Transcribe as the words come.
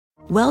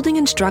Welding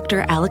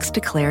instructor Alex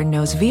DeClaire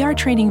knows VR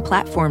training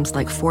platforms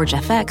like Forge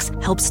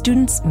FX help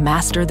students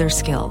master their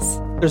skills.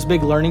 There's a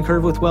big learning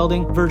curve with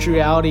welding. Virtual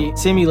reality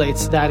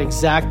simulates that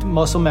exact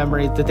muscle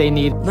memory that they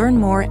need. Learn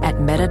more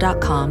at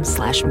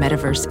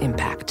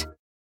meta.com/metaverseimpact.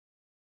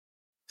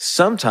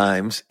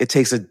 Sometimes it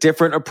takes a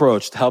different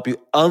approach to help you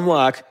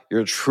unlock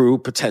your true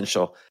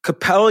potential.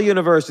 Capella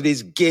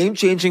University's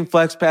game-changing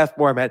FlexPath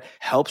format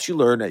helps you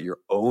learn at your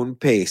own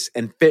pace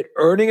and fit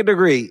earning a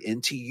degree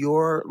into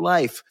your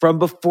life. From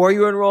before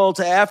you enroll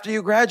to after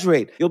you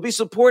graduate, you'll be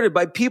supported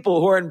by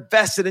people who are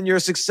invested in your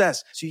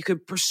success so you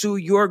can pursue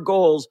your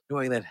goals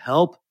knowing that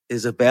help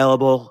is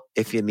available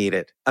if you need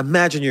it.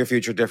 Imagine your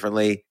future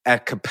differently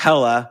at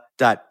capella.edu.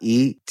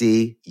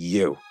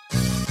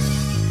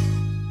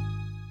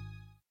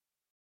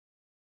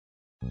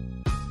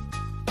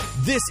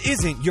 This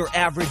isn't your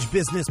average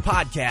business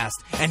podcast,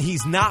 and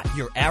he's not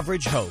your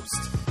average host.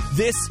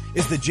 This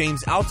is the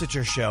James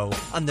Altucher Show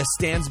on the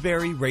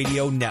Stansberry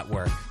Radio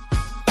Network.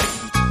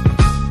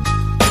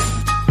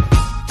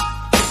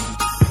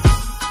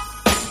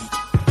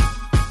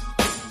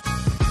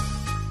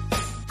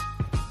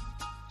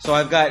 So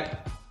I've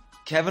got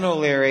Kevin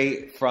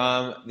O'Leary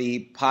from the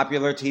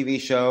popular TV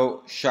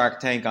show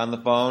Shark Tank on the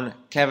phone.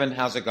 Kevin,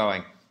 how's it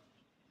going?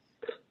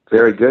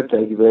 Very good.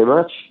 Thank you very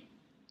much.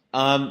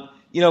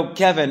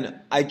 Kevin,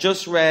 I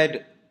just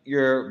read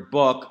your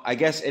book. I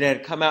guess it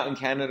had come out in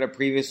Canada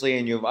previously,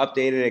 and you've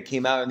updated it. It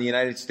came out in the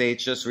United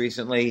States just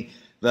recently.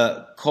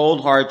 The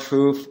cold hard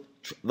truth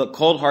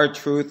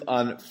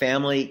on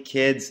family,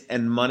 kids,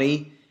 and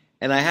money.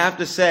 And I have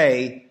to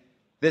say,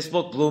 this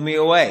book blew me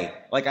away.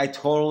 Like, I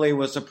totally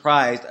was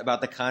surprised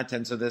about the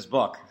contents of this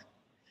book.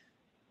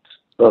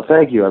 Well,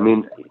 thank you. I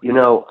mean,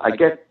 I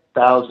get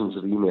thousands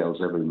of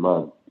emails every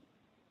month,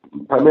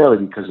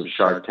 primarily because of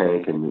Shark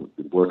Tank and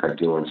the work I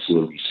do on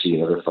CNBC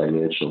and other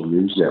financial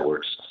news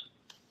networks.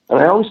 And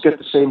I always get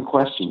the same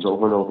questions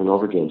over and over and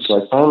over again.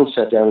 So I finally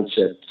sat down and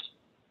said,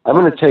 I'm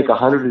going to take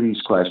 100 of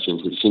these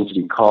questions, which seem to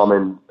be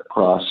common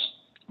across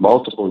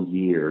multiple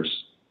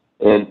years,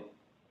 and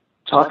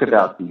talk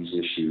about these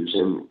issues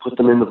and put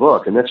them in the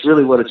book. And that's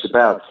really what it's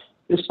about.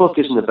 This book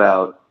isn't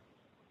about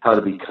how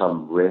to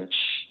become rich.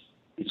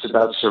 It's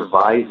about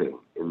surviving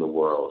in the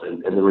world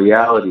and the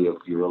reality of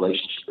your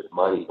relationship with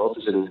money, both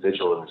as an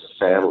individual and as a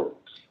family.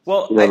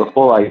 Well, the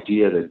whole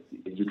idea that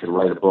you can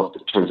write a book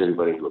that turns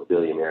everybody into a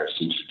billionaire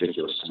seems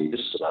ridiculous to me.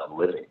 This is about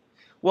living.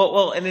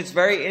 Well, and it's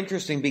very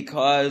interesting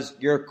because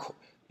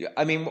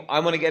I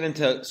want to get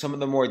into some of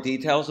the more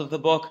details of the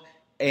book.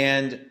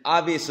 And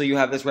obviously you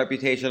have this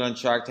reputation on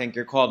Shark Tank.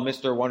 You're called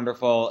Mr.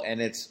 Wonderful,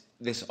 and it's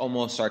this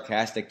almost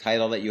sarcastic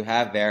title that you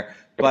have there.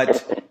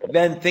 But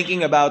then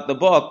thinking about the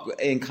book,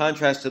 in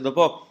contrast to the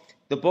book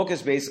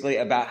is basically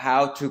about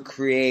how to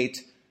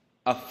create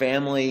a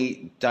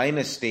family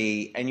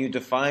dynasty, and you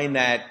define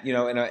that,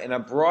 in a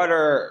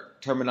broader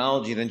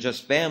terminology than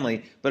just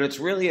family, but it's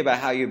really about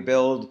how you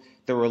build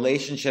the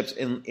relationships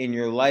in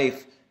your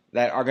life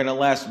that are going to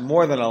last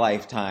more than a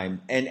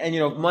lifetime. And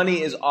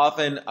money is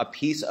often a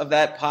piece of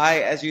that pie,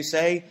 as you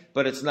say,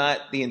 but it's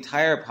not the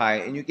entire pie.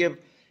 And you give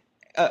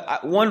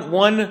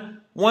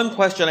one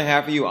question I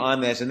have for you on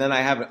this, and then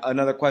I have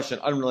another question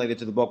unrelated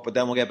to the book, but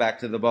then we'll get back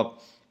to the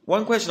book.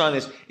 One question on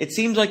this: it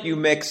seems like you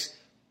mix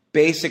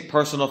basic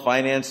personal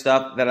finance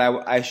stuff that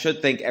I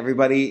should think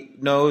everybody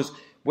knows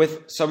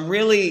with some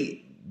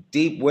really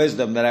deep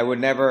wisdom that I would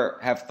never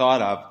have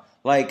thought of.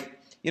 Like,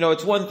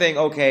 it's one thing,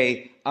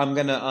 okay, I'm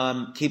going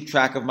to keep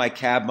track of my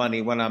cab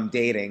money when I'm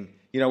dating,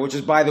 which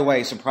is, by the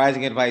way,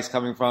 surprising advice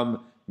coming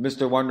from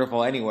Mr.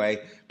 Wonderful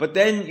anyway. But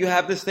then you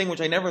have this thing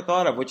which I never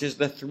thought of, which is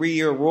the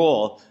 3-year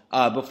rule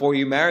before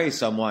you marry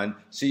someone,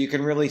 so you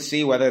can really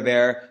see whether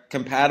they're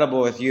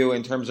compatible with you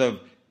in terms of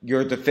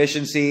your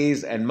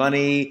deficiencies and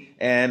money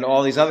and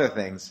all these other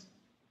things.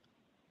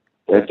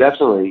 Yeah,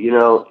 definitely.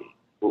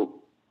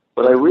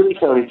 What I really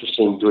found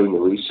interesting doing the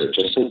research,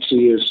 I spent 2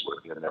 years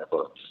working on that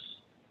book,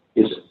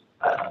 is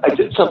I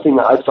did something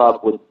that I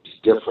thought would be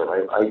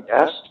different. I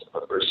asked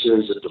for a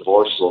series of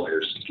divorce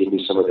lawyers to give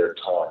me some of their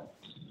time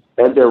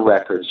and their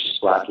records, just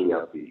blacking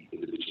out the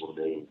individual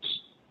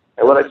names.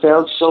 And what I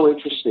found so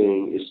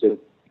interesting is that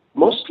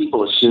most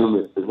people assume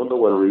that the number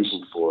one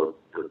reason for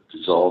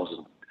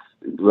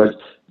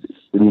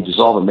when you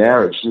dissolve a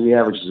marriage, the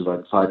average is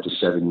about 5 to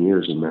 7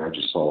 years when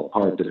marriages fall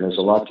apart, that has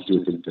a lot to do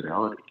with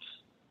infidelity.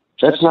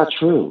 That's not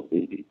true.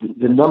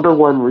 The number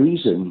one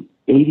reason,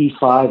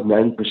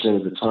 85-90%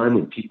 of the time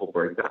when people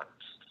break up,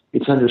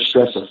 it's under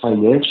stress of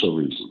financial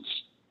reasons.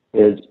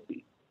 And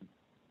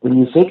when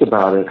you think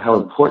about it, how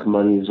important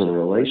money is in a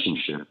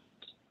relationship,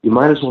 you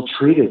might as well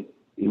treat it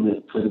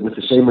with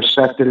the same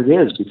respect that it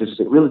is, because if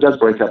it really does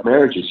break up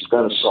marriages, you've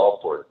got to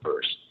solve for it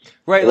first.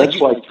 Right. That's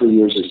why 3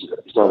 years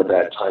is not a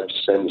bad time to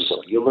spend with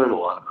something. You'll learn a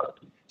lot about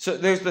it. So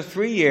there's the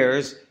 3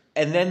 years,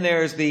 and then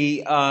there's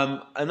the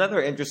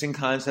another interesting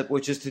concept,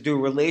 which is to do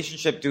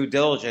relationship due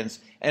diligence.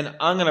 And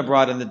I'm going to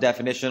broaden the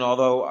definition,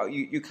 although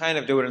you kind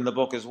of do it in the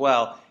book as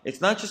well.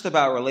 It's not just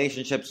about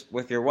relationships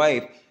with your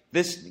wife.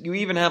 this, you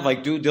even have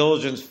like due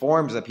diligence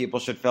forms that people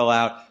should fill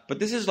out, but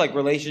this is like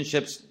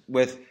relationships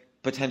with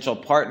potential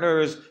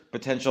partners,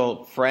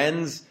 potential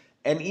friends,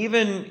 and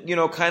even,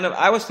 kind of,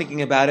 I was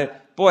thinking about it,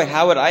 boy,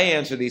 how would I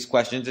answer these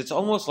questions? It's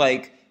almost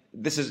like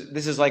this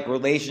is like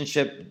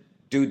relationship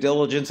due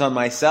diligence on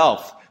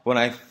myself when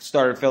I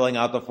started filling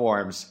out the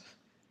forms.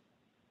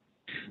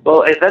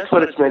 Well, that's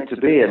what it's meant to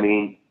be. I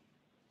mean,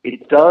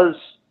 it does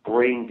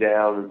bring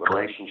down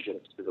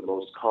relationships to the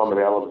most common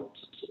elements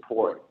of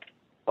support,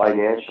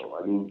 financial.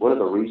 I mean, one of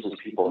the reasons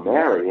people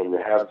marry, and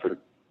they have for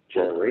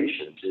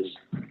generations, is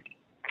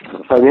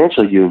a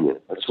financial union.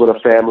 That's what a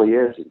family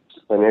is. It's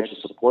a financial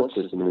support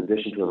system in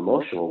addition to an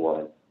emotional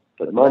one.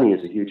 But money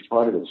is a huge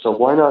part of it. So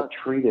why not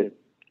treat it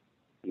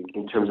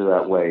in terms of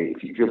that way?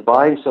 If you're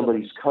buying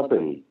somebody's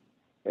company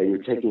and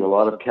you're taking a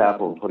lot of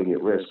capital and putting it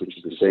at risk, which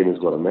is the same as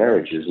what a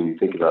marriage is, when you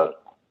think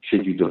about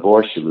should you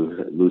divorce, you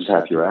lose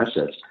half your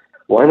assets.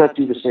 Why not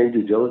do the same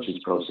due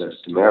diligence process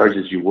to marriage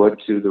as you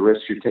would to the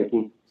risk you're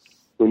taking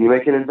when you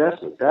make an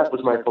investment? That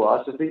was my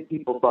philosophy.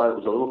 People thought it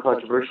was a little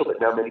controversial, but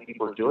now many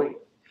people are doing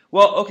it.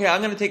 Well, okay,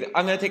 I'm going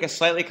to take a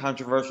slightly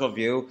controversial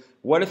view.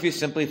 What if you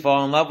simply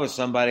fall in love with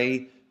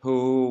somebody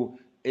who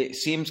it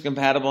seems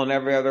compatible in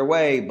every other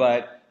way,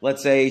 but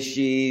let's say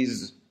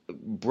she's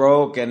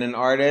broke and an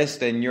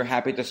artist and you're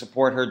happy to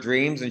support her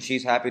dreams and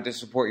she's happy to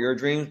support your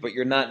dreams, but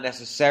you're not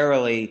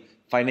necessarily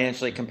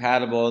financially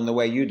compatible in the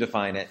way you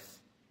define it?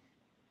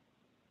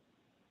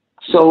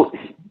 So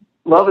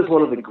love is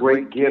one of the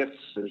great gifts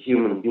that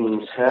human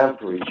beings have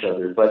for each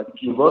other, but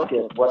if you look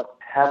at what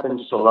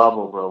happens to love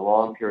over a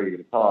long period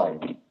of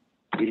time,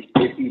 it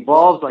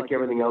evolves like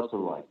everything else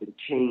in life. It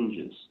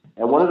changes.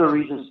 And one of the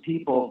reasons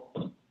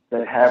people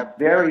that have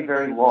very,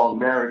 very long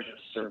marriages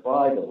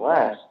survive and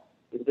last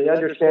is they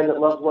understand that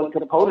love's one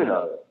component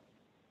of it.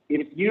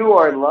 If you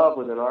are in love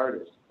with an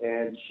artist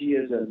and she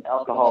is an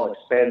alcoholic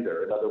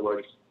spender, in other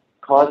words,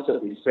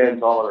 constantly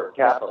spends all of her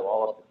capital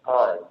all of the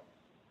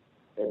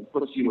time and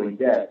puts you in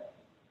debt,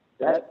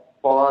 that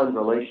bond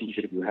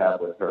relationship you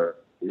have with her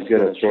is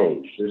going to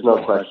change. There's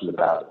no question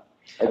about it.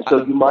 And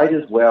so you might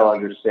as well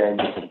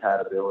understand your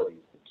compatibility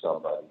with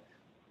somebody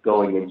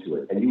going into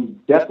it. And you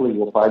definitely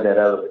will find that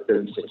out over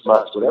 36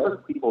 months. Whatever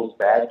people's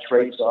bad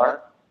traits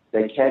are,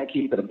 they can't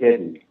keep them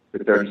hidden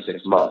for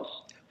 36 months.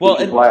 Well,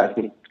 which is why I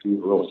think it's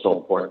really so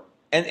important.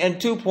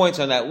 And 2 points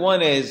on that.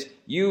 One is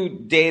you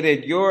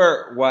dated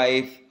your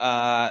wife,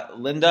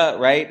 Linda,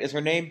 right, is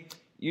her name?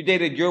 You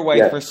dated your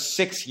wife for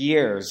 6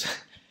 years.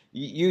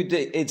 You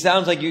did. It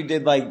sounds like you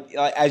did, like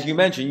as you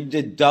mentioned, you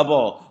did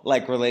double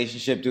like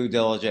relationship due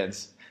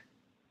diligence.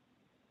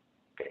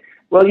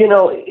 Well,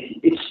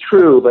 it's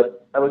true,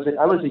 but I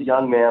was a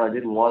young man. I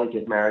didn't want to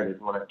get married. I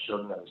didn't want to have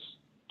children. I was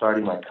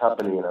starting my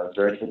company, and I was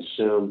very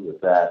consumed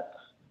with that.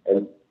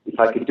 And if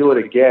I could do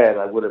it again,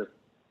 I would have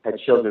had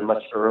children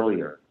much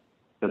earlier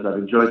because I've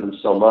enjoyed them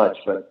so much.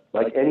 But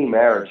like any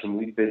marriage, and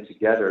we've been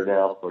together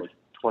now for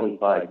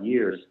 25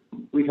 years,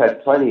 we've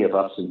had plenty of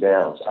ups and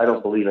downs. I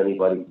don't believe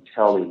anybody can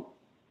tell me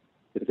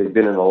if they've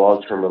been in a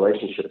long-term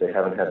relationship, they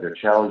haven't had their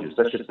challenges.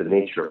 That's just the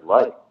nature of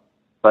life.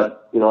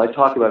 But, I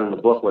talk about in the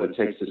book what it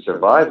takes to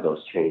survive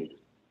those changes.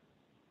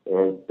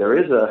 And there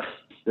is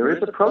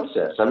a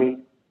process. I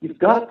mean, you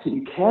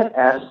can't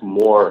ask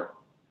more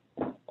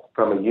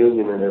from a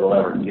union than it'll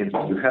ever give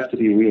you. You have to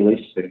be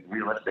realistic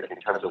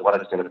in terms of what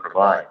it's going to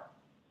provide.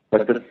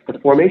 But the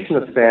formation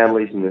of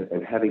families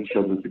and having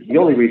children, the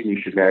only reason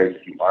you should marry is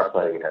if you are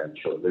planning on having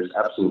children. There's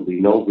absolutely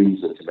no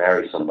reason to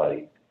marry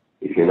somebody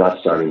if you're not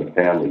starting a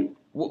family.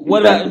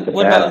 What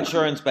about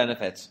insurance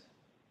benefits?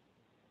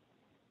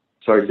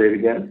 Sorry, say it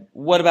again?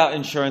 What about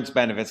insurance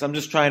benefits? I'm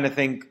just trying to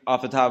think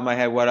off the top of my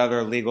head what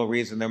other legal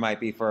reason there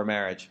might be for a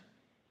marriage.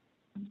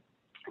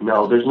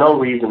 No, there's no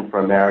reason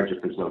for a marriage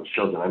if there's no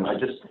children.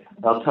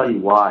 I'll tell you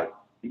why.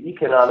 The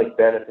economic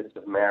benefits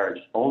of marriage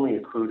only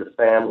accrue to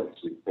families,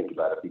 when you think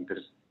about it,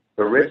 because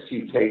the risks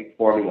you take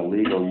forming a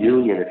legal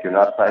union if you're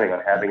not planning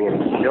on having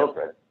any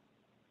children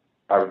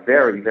are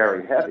very,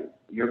 very heavy.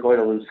 You're going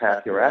to lose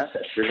half your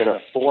assets. You're going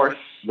to force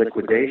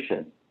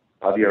liquidation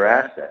of your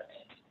assets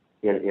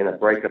in a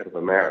breakup of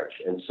a marriage.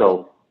 And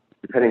so,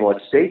 depending on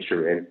what state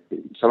you're in,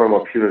 some are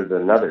more punitive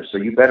than others. So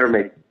you better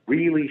make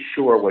really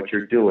sure what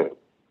you're doing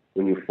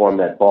when you form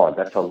that bond.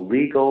 That's a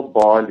legal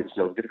bond. It's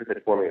no different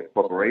than forming a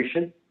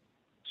corporation.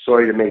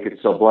 Sorry to make it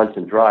so blunt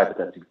and dry, but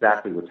that's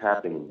exactly what's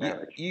happening in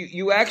marriage.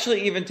 You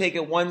actually even take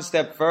it one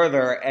step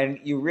further, and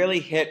you really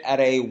hit at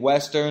a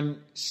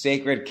Western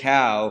sacred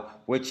cow,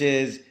 which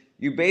is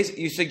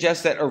you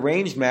suggest that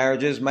arranged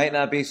marriages might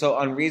not be so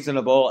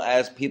unreasonable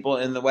as people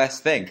in the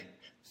West think.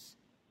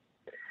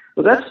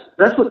 Well,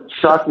 that's what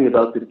shocked me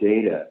about the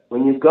data.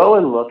 When you go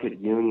and look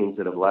at unions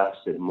that have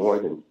lasted more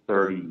than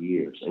 30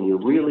 years, and you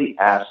really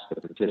ask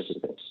the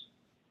participants,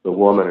 the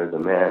woman or the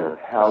man, on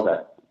how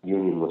that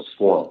union was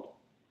formed,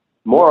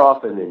 more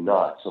often than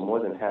not, so more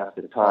than half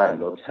the time,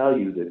 they'll tell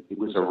you that it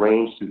was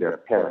arranged through their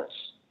parents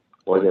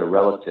or their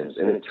relatives.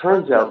 And it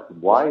turns out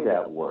why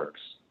that works.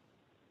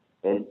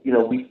 And,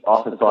 we've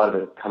often thought of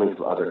it coming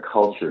from other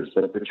cultures,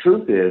 but the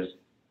truth is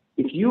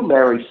if you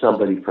marry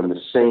somebody from the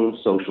same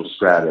social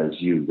strata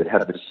as you, that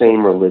have the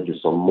same religious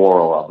or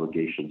moral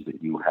obligations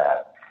that you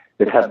have,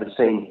 that have the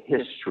same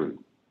history,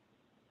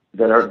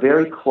 that are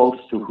very close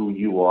to who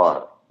you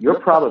are, your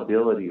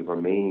probability of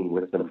remaining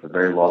with them for a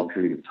very long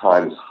period of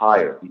time is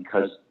higher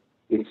because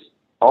it's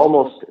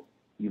almost,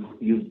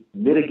 you've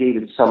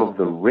mitigated some of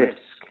the risk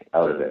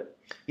out of it.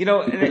 You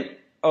know,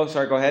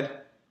 sorry, go ahead.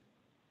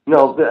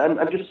 No,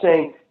 I'm just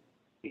saying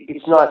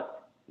it's not,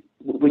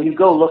 when you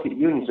go look at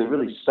unions and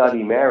really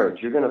study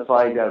marriage, you're going to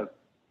find out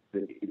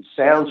that it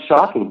sounds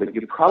shocking, but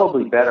you're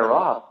probably better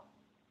off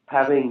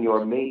having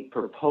your mate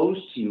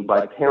proposed to you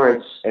by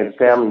parents and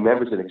family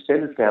members and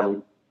extended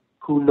family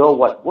who know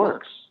what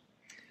works.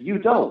 You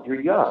don't.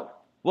 You're young.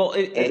 Well,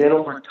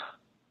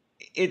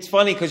 it's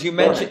funny because you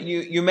mentioned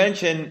you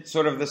mentioned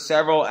sort of the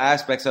several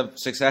aspects of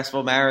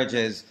successful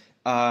marriages.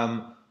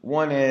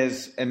 One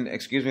is, and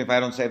excuse me if I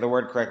don't say the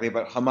word correctly,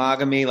 but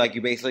homogamy, like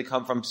you basically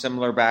come from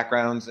similar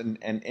backgrounds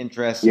and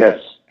interests.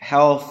 Yes.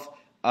 Health,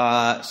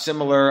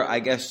 similar, I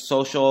guess,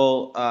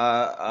 social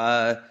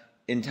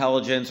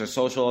intelligence or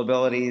social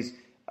abilities,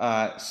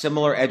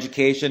 similar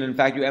education. In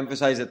fact, you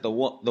emphasize that the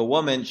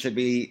woman should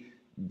be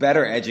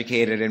better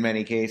educated in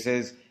many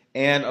cases,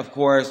 and of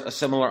course, a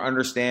similar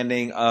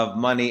understanding of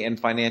money and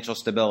financial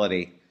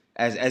stability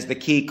as the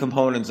key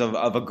components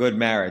of a good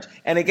marriage.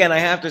 And again, I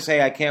have to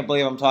say, I can't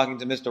believe I'm talking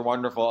to Mr.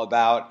 Wonderful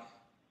about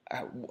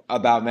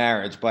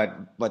marriage,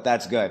 but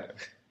that's good.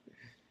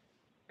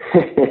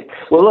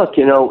 Well, look,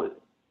 you know,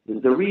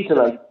 the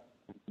reason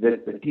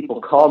that people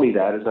call me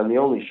that is I'm the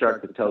only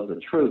shark that tells the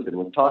truth, and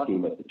we're talking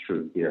about the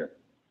truth here.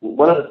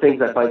 One of the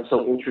things I find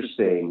so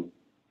interesting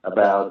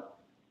about,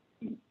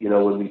 you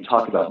know, when we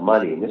talk about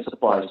money, and this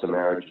applies to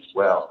marriage as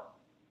well,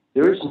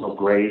 there is no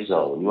gray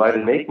zone. You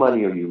either make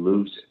money or you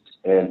lose it.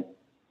 And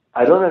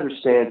I don't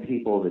understand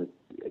people that,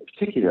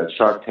 particularly on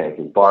Shark Tank,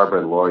 and Barbara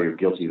and Lori are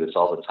guilty of this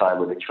all the time,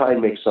 when they try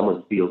and make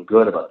someone feel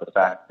good about the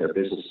fact that their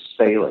business is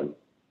failing,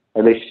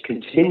 and they should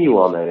continue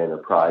on that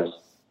enterprise,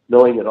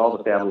 knowing that all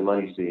the family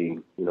money is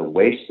being, you know,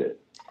 wasted.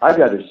 I'd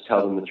rather just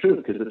tell them the truth,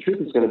 because the truth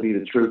is going to be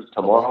the truth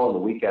tomorrow and the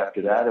week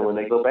after that and when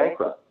they go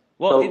bankrupt.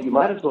 Well, so you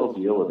might as well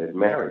deal with it in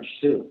marriage,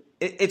 too.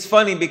 It's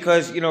funny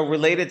because, you know,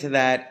 related to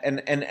that,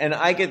 and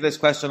I get this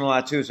question a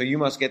lot, too, so you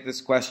must get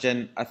this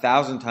question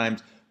 1,000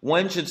 times.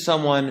 When should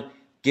someone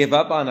give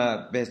up on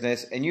a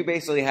business? And you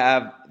basically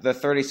have the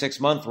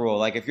 36-month rule.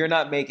 Like, if you're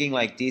not making,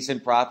 like,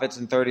 decent profits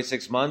in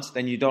 36 months,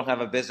 then you don't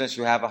have a business,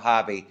 you have a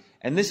hobby.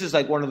 And this is,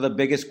 like, one of the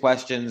biggest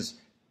questions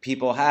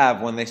people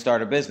have when they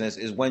start a business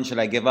is, when should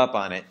I give up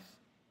on it?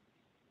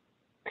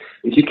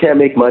 If you can't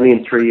make money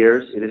in 3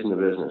 years, it isn't a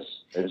business.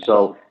 And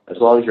so as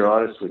long as you're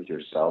honest with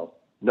yourself,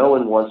 no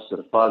one wants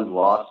to fund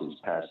losses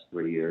past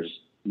 3 years.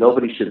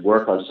 Nobody should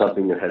work on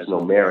something that has no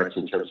merits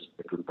in terms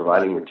of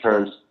providing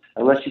returns,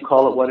 unless you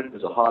call it what it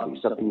is, a hobby,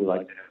 something you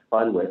like to have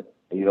fun with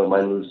and you don't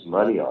mind losing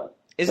money on.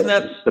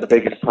 That's the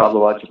biggest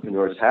problem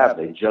entrepreneurs have.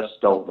 They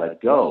just don't let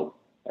go.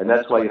 And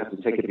that's why you have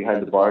to take it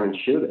behind the barn and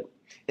shoot it.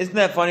 Isn't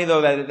that funny, though,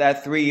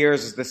 that 3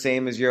 years is the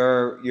same as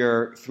your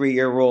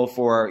 3-year rule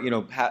for, you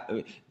know,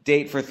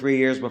 date for 3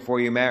 years before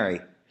you marry?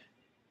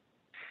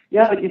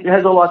 Yeah, it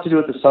has a lot to do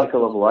with the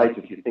cycle of life.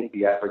 If you think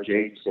the average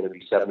age is going to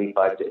be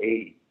 75 to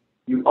 80,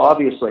 you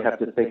obviously have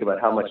to think about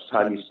how much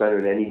time you spend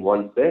on any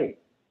one thing.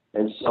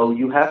 And so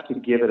you have to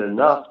give it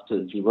enough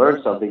to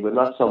learn something, but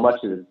not so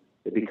much that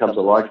it becomes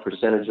a large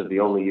percentage of the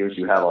only years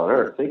you have on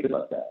Earth. Think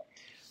about that.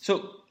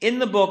 So in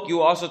the book,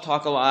 you also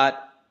talk a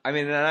lot, I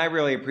mean, and I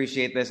really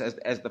appreciate this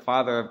as the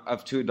father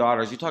of 2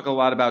 daughters. You talk a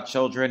lot about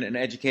children and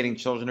educating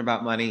children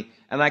about money.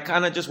 And I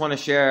kind of just want to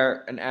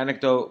share an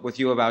anecdote with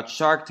you about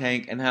Shark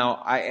Tank and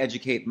how I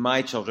educate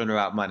my children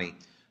about money.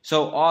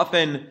 So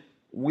often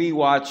we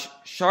watch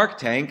Shark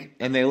Tank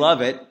and they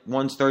love it.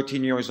 One's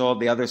 13 years old,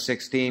 the other's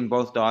 16,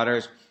 both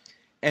daughters.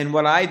 And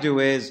what I do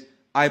is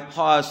I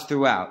pause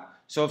throughout.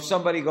 So if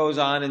somebody goes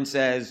on and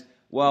says,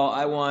 well,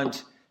 I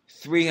want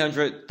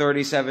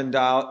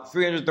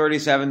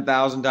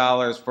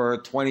 $337,000 for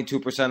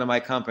 22% of my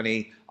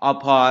company, I'll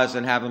pause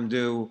and have them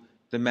do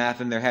the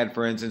math in their head.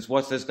 For instance,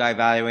 what's this guy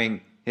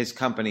valuing his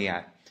company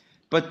at?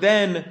 But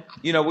then,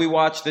 you know, we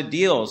watch the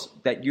deals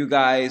that you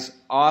guys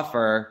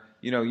offer,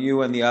 you know,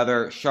 you and the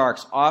other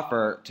sharks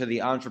offer to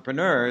the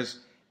entrepreneurs,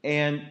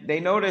 and they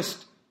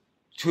noticed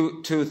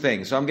two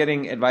things. So I'm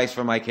getting advice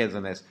from my kids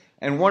on this.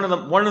 And one of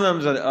them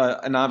is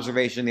an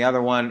observation. The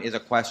other one is a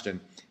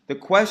question. The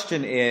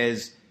question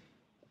is,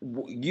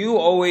 you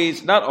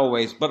always, not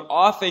always, but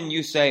often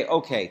you say,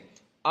 okay,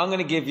 I'm going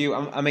to give you,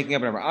 I'm making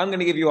up a number, I'm going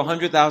to give you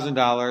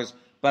 $100,000,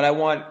 but I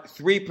want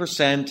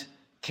 3%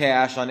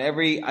 cash on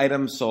every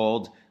item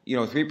sold, you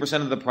know,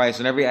 3% of the price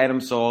on every item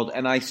sold,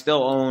 and I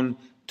still own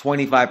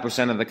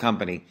 25% of the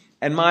company.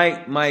 And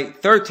my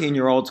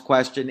 13-year-old's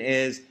question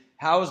is,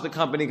 how is the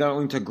company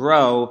going to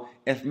grow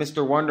if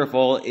Mr.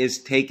 Wonderful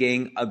is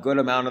taking a good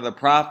amount of the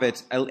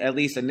profits, at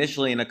least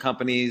initially in a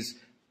company's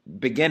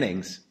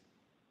beginnings?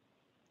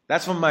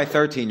 That's from my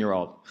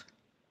 13-year-old.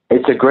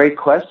 It's a great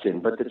question,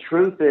 but the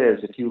truth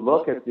is, if you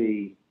look at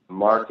the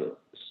market,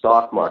 the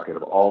stock market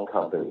of all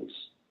companies,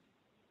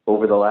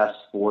 over the last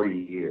 40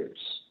 years,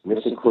 and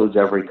this includes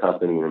every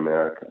company in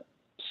America,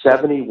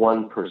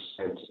 71%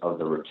 of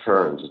the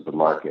returns of the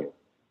market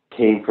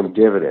came from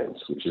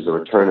dividends, which is a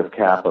return of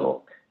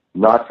capital,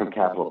 not from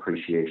capital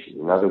appreciation.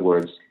 In other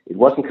words, it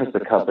wasn't because the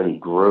company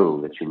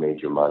grew that you made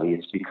your money.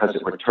 It's because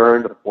it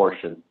returned a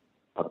portion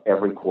of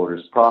every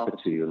quarter's profit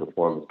to you in the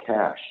form of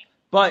cash.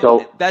 But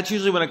so, that's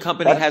usually when a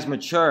company has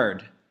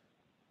matured.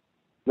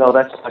 No,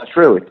 that's not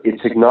true.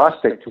 It's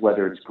agnostic to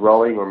whether it's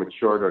growing or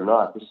matured or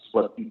not. This is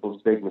what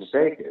people's big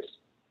mistake is.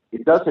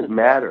 It doesn't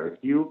matter.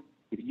 If you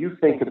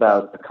think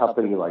about a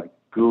company like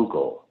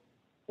Google,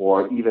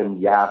 or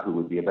even Yahoo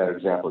would be a better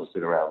example. It's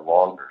been around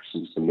longer,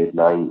 since the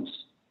mid-90s.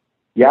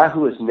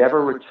 Yahoo has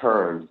never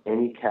returned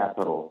any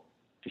capital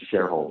to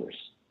shareholders.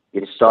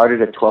 It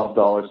started at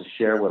 $12 a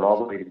share, went all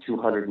the way to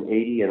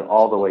 $280, and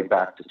all the way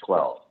back to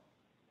 $12.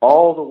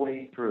 All the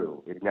way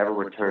through, it never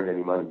returned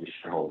any money to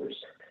shareholders.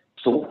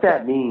 So what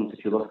that means,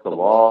 if you look at the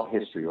long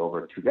history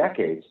over 2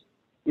 decades,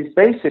 is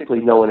basically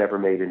no one ever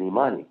made any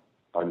money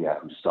on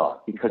Yahoo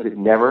stock because it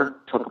never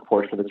took a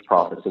portion of its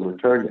profits and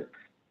returned it.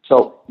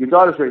 So your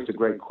daughter's raised a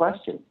great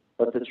question,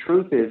 but the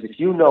truth is, if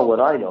you know what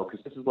I know,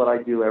 because this is what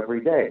I do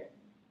every day,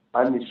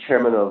 I'm the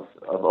chairman of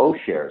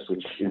O-Shares,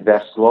 which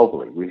invests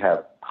globally. We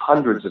have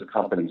hundreds of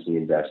companies we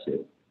invest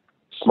in,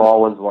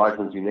 small ones, large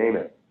ones, you name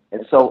it.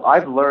 And so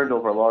I've learned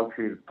over a long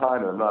period of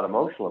time, and I'm not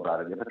emotional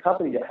about it, if a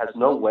company that has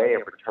no way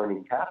of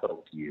returning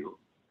capital to you,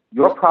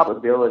 your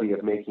probability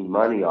of making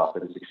money off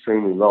it is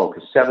extremely low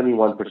because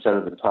 71%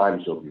 of the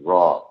times you'll be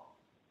wrong.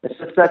 It's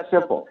just that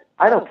simple.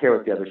 I don't care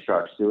what the other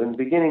sharks do. In the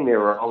beginning, they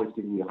were always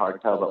giving me a hard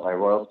time about my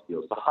royalty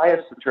deals. The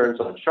highest returns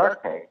on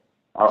Shark Tank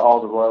are all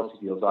the royalty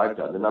deals I've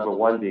done, the number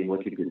one being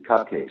Wicked Good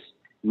Cupcakes.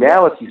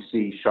 Now if you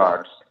see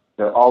sharks,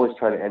 they're always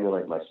trying to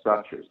emulate my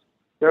structures.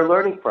 They're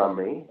learning from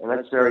me, and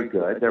that's very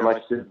good. They're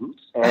my students,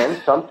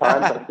 and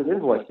sometimes I can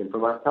invoice them for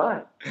my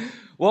time.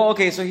 Well,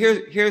 okay, so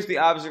here's the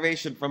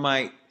observation from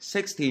my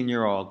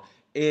 16-year-old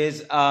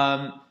is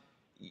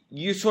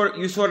you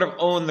sort of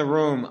own the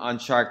room on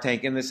Shark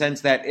Tank in the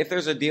sense that if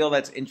there's a deal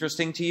that's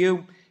interesting to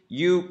you,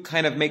 you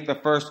kind of make the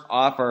first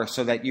offer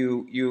so that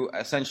you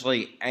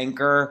essentially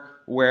anchor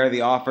where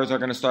the offers are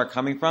going to start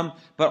coming from.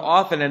 But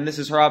often, and this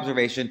is her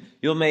observation,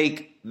 you'll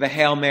make the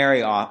Hail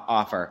Mary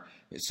offer.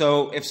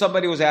 So if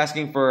somebody was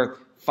asking for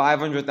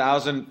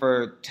 $500,000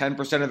 for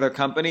 10% of their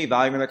company,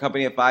 valuing their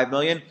company at $5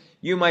 million,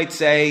 you might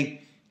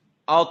say,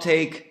 I'll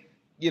take,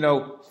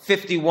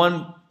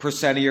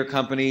 51% of your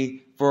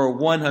company for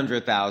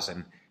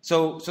 $100,000.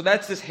 So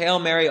that's this Hail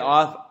Mary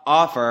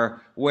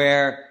offer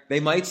where they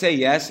might say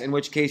yes, in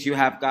which case you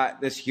have got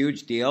this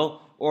huge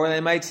deal, or they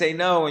might say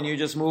no and you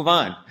just move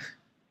on.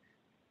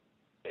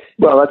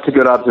 Well, that's a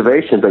good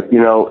observation, but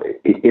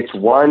it's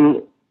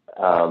one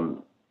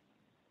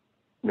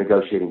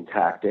negotiating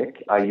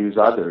tactic. I use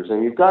others,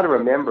 and you've got to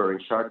remember in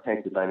Shark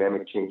Tank the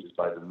dynamic changes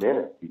by the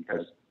minute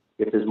because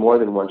if there's more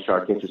than one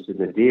shark interested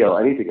in the deal,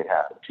 anything can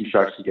happen. Two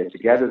sharks can get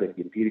together, they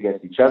can compete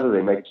against each other,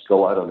 they might just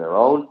go out on their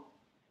own.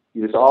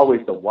 There's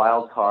always the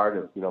wild card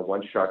of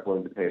one shark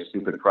willing to pay a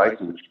stupid price,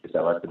 in which case I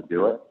let them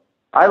do it.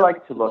 I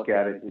like to look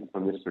at it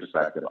from this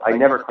perspective. I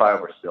never cry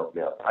over spilled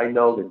milk. I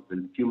know that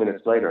a few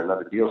minutes later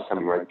another deal is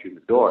coming right through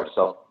the door.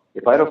 So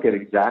if I don't get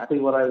exactly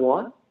what I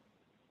want,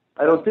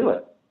 I don't do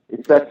it.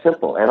 It's that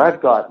simple. And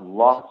I've got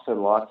lots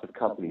and lots of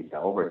companies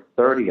now, over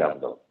 30 of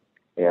them.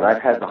 And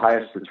I've had the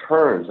highest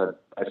returns.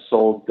 I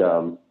sold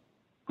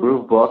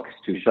Groove Books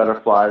to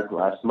Shutterfly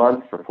last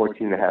month for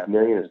 $14.5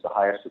 million. It's the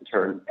highest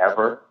return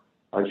ever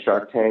on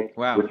Shark Tank.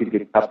 Wow. Wicked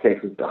Good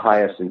Cupcakes is the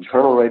highest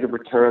internal rate of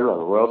return on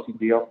a royalty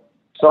deal.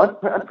 So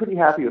I'm pretty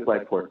happy with my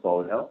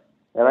portfolio.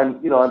 And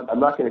I'm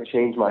not going to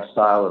change my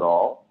style at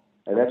all.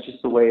 And that's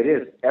just the way it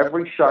is.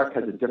 Every shark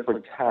has a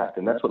different tact,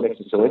 and that's what makes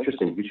it so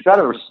interesting. But you've got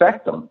to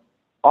respect them.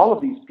 All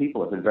of these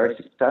people have been very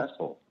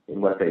successful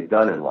in what they've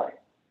done in life.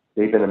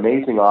 They've been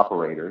amazing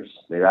operators.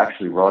 They've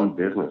actually run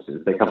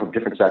businesses. They come from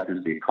different sectors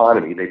of the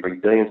economy. They bring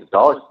billions of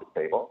dollars to the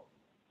table.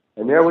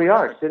 And there we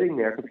are, sitting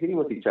there competing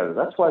with each other.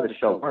 That's why the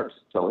show works.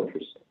 It's so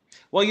interesting.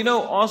 Well,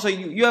 also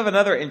you have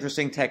another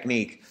interesting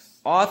technique.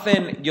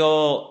 Often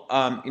you'll,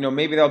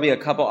 maybe there'll be a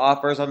couple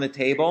offers on the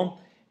table,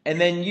 and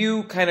then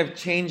you kind of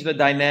change the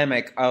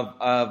dynamic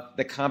of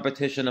the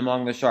competition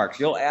among the sharks.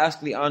 You'll ask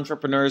the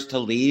entrepreneurs to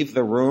leave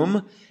the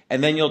room,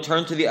 and then you'll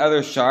turn to the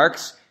other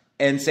sharks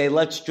and say,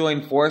 let's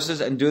join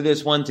forces and do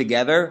this one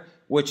together,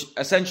 which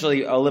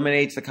essentially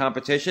eliminates the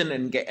competition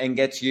and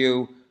gets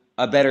you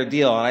a better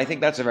deal. And I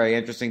think that's a very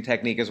interesting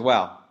technique as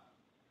well.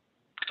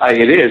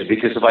 It is,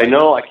 because if I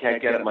know I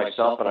can't get it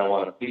myself and I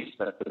want a piece,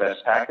 that's the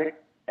best tactic.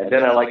 And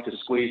then I like to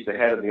squeeze the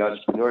head of the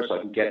entrepreneur so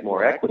I can get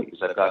more equity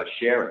because I've got to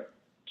share it.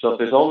 So if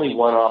there's only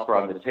one offer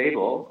on the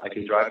table, I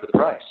can drive the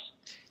price.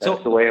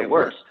 That's the way it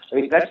works. I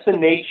mean, that's the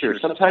nature.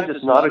 Sometimes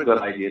it's not a good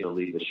idea to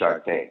leave the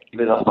Shark Tank,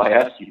 even if I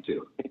ask you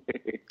to.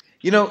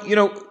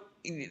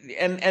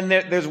 And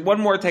there's one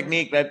more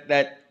technique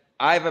that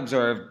I've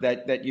observed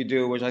that you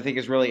do, which I think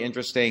is really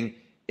interesting,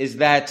 is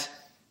that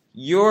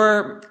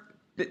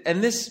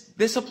and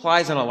this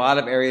applies in a lot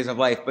of areas of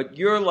life, but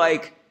you're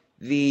like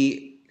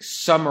the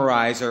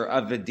summarizer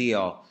of the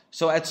deal.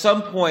 So at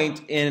some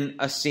point in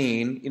a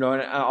scene, and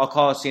I'll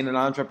call a scene an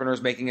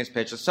entrepreneur's making his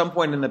pitch. At some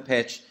point in the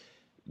pitch,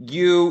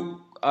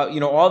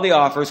 all the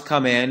offers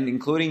come in,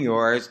 including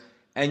yours,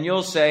 and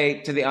you'll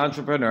say to the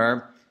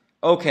entrepreneur,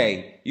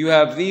 okay, you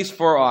have these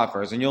 4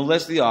 offers, and you'll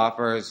list the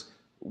offers.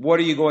 What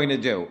are you going to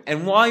do?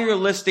 And while you're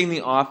listing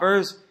the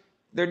offers,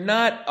 they're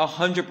not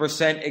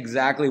 100%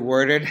 exactly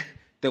worded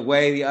the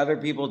way the other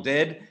people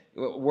did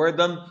word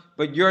them,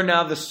 but you're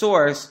now the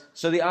source,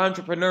 so the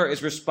entrepreneur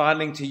is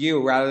responding to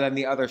you rather than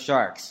the other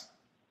sharks.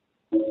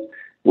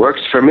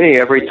 Works for me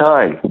every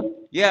time.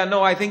 Yeah,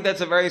 no, I think that's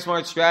a very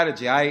smart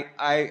strategy. I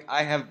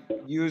have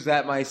used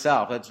that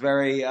myself. That's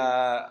very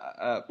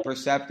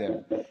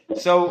perceptive.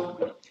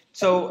 So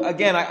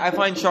again, I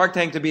find Shark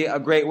Tank to be a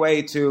great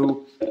way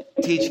to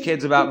teach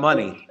kids about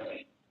money.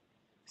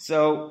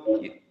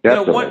 So,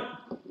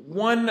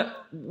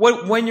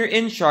 when you're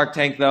in Shark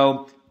Tank,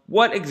 though,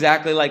 what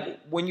exactly, like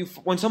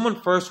when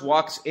someone first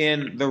walks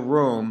in the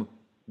room,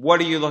 what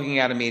are you looking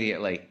at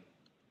immediately?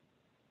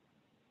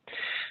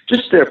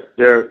 Just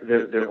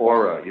their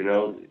aura,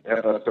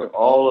 After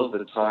all of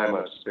the time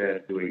I've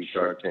spent doing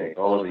Shark Tank,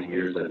 all of the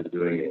years I've been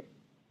doing it,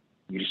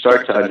 you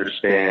start to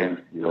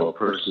understand, a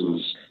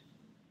person's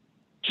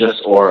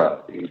just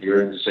aura. If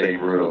you're in the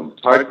same room,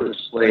 it's hard to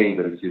explain,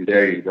 but if you're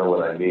there, you know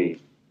what I mean.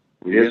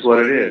 It is what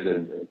it is,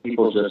 and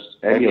people just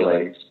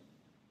emulate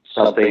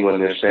something when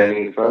they're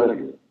standing in front of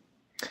you.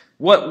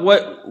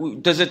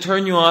 What does it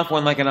turn you off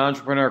when, like, an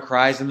entrepreneur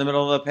cries in the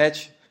middle of the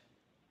pitch?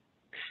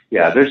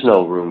 Yeah, there's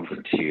no room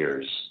for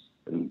tears.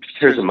 And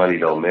tears and money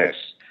don't mix.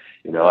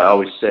 I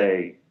always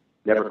say,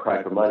 never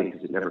cry for money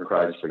because it never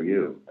cries for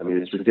you. I mean,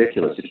 it's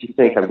ridiculous. If you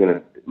think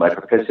my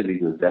propensity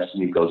to invest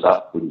in you goes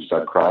up when you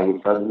start crying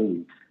in front of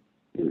me,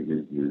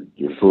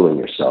 you're fooling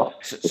yourself.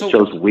 It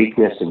shows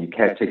weakness, and you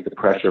can't take the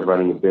pressure of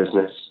running a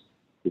business.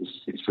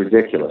 It's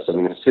ridiculous. I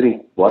mean,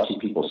 watching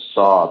people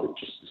sob, it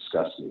just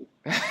disgusts me.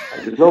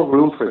 There's no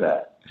room for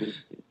that.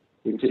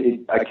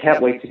 I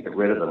can't wait to get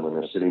rid of them when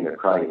they're sitting there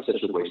crying. It's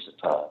such a waste of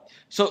time.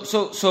 So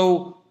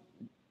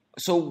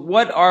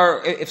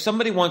if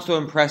somebody wants to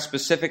impress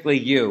specifically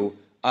you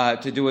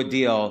to do a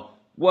deal,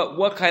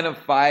 what kind of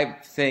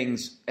 5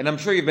 things, and I'm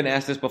sure you've been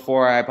asked this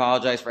before, I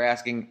apologize for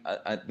asking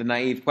the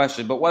naive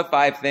question, but what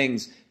 5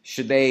 things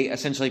should they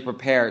essentially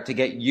prepare to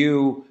get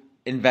you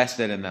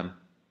invested in them?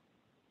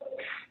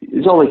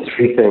 There's only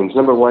 3 things.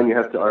 Number 1, you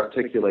have to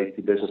articulate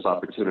the business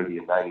opportunity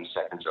in 90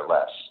 seconds or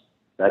less.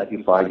 That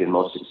you find in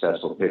most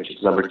successful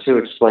pitches. Number 2,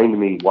 explain to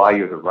me why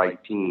you're the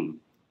right team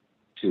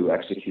to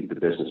execute the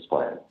business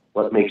plan.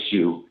 What makes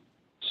you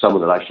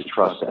someone that I should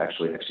trust to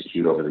actually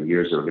execute over the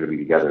years that we're going to be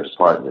together as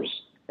partners?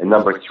 And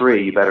number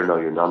 3, you better know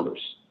your numbers.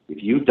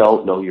 If you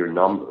don't know your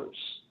numbers,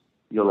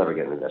 you'll never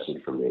get an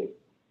investment from me.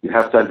 You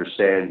have to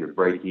understand your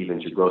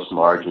break-evens, your gross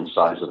margin,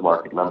 size of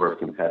market, number of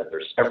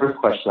competitors. Every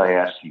question I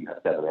ask you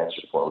have to have an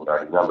answer for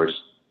regarding numbers,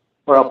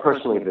 or I'll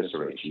personally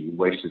eviscerate you. You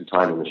wasted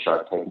time in the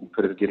Shark Tank you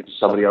could have given to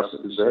somebody else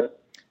that deserved it.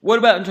 What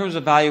about in terms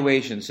of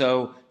valuation?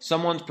 So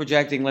someone's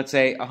projecting, let's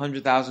say,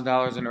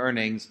 $100,000 in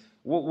earnings.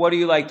 What do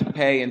you like to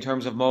pay in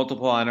terms of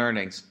multiple on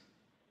earnings?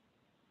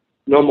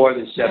 No more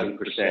than 7%,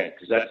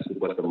 because that's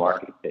what the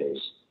market pays.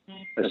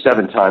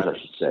 7 times, I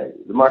should say.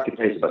 The market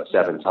pays about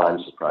 7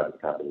 times for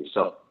private companies.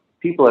 So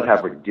people that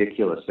have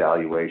ridiculous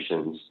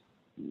valuations,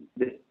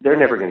 they're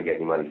never going to get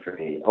any money from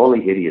me.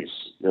 Only idiots.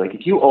 Like,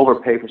 if you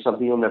overpay for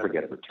something, you'll never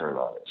get a return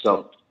on it.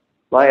 So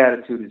my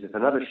attitude is, if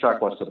another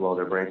shark wants to blow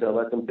their brains out,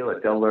 let them do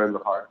it. They'll learn the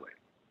hard way.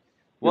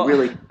 You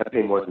really can't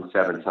pay more than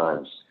 7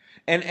 times.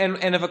 And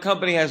if a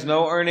company has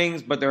no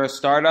earnings, but they're a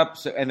startup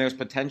and there's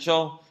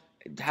potential,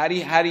 how do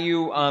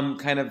you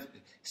kind of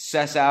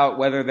suss out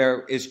whether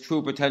there is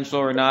true potential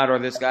or not, or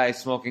this guy is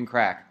smoking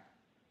crack?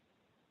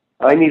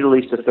 I need at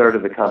least a third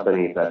of the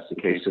company if that's the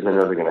case, because I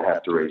know they're going to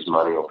have to raise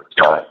money over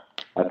time.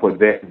 I put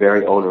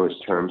very onerous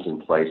terms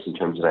in place in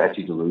terms of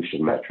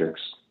anti-dilution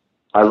metrics.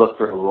 I look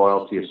for a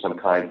royalty of some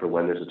kind for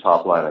when there's a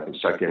top line. I can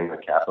start getting my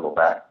capital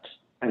back.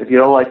 And if you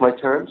don't like my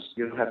terms,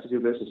 you don't have to do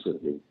business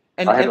with me.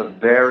 I have a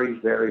very,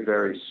 very,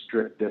 very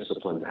strict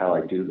discipline to how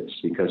I do this,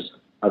 because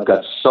I've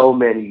got so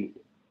many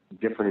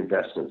different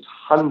investments,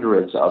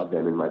 hundreds of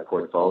them in my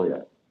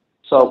portfolio.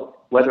 So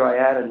whether I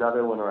add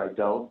another one or I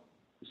don't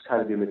is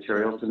kind of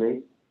immaterial to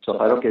me. So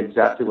if I don't get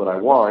exactly what I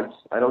want,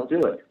 I don't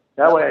do it.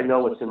 That way I know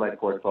what's in my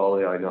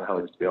portfolio. I know how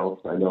it's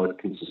built. I know it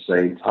can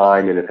sustain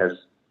time, and it has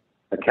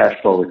a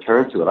cash flow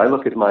return to it. I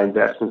look at my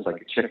investments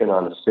like a chicken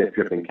on a spit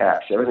dripping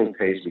cash. Everything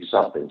pays me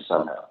something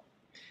somehow.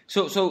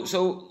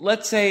 So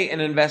let's say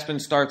an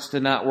investment starts to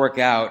not work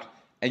out,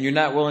 and you're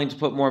not willing to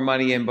put more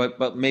money in,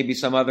 but maybe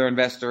some other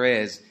investor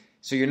is.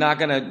 So you're not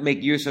going to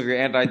make use of your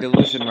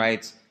anti-dilution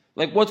rights.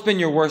 Like, what's been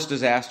your worst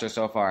disaster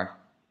so far?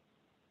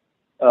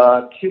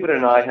 Cuban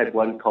and I had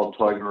one called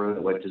Toy Guru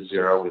that went to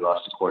zero. We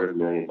lost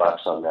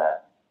 $250,000 on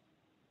that.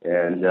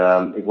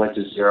 And it went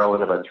to zero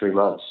in about 3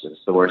 months. It's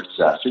the worst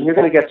disaster. And you're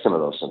going to get some of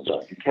those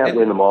sometimes. You can't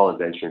win them all in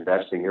venture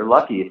investing. You're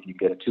lucky if you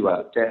get 2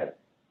 out of 10.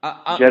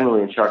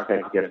 Generally in Shark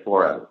Tank, you get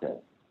 4 out of 10.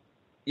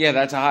 Yeah,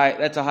 that's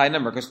a high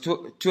number because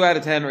two out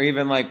of 10 or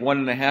even like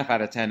 1.5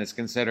 out of 10 is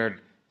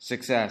considered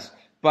success.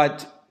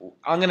 But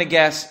I'm going to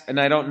guess, and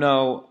I don't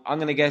know, I'm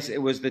going to guess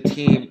it was the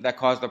team that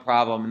caused the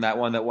problem and that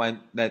one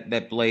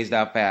that blazed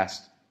out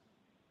fast.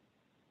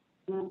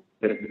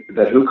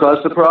 That who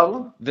caused the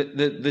problem?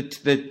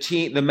 The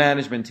team, the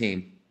management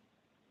team.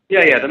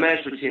 Yeah, the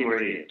management team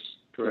were idiots.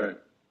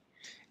 Correct.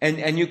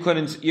 And you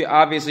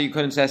obviously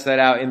couldn't test that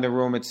out in the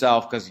room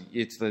itself because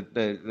it's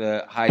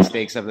the high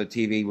stakes of the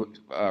TV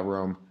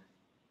room.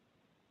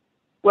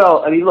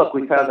 Well, I mean, look,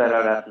 we found that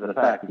out after the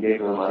fact. We gave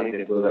them the money,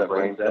 they blew their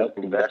brains out,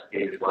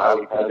 investigated why.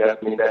 We found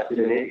out we invested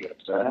in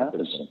idiots. That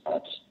happens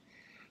sometimes.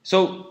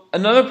 So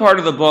another part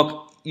of the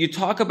book, you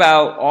talk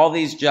about all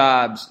these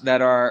jobs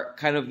that are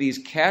kind of these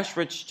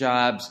cash-rich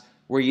jobs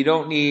where you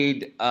don't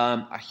need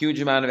a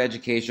huge amount of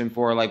education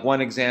for. Like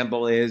one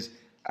example is,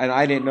 and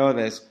I didn't know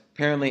this,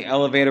 apparently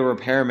elevator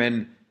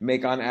repairmen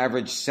make on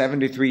average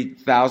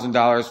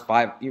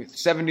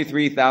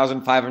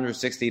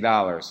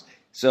 $73,560.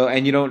 So,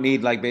 and you don't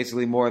need like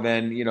basically more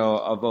than,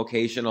 a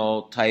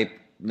vocational type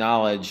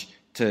knowledge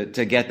to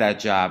get that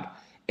job.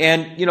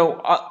 And,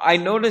 I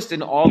noticed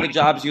in all the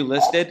jobs you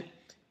listed,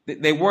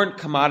 they weren't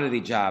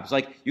commodity jobs.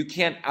 Like you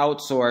can't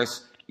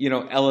outsource,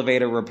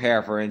 elevator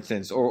repair, for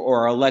instance,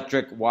 or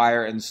electric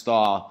wire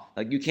install.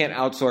 Like you can't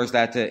outsource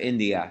that to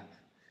India.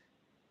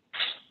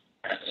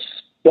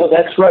 No,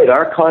 that's right.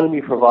 Our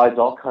economy provides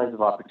all kinds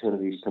of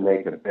opportunities to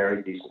make a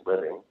very decent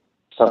living.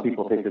 Some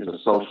people think there's a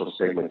social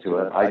stigma to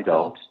it. I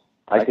don't.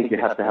 I think you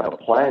have to have a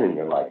plan in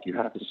your life. You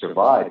have to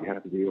survive. You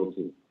have to be able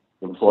to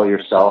employ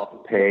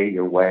yourself, pay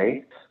your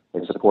way,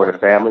 and support a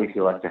family if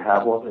you like to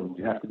have one. And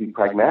you have to be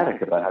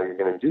pragmatic about how you're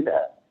going to do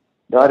that.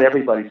 Not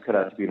everybody's cut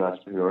out to be an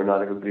entrepreneur.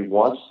 Not everybody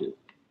wants to.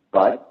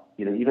 But,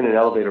 even an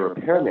elevator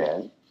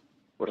repairman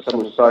or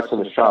someone who starts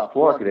on the shop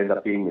floor could end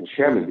up being the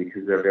chairman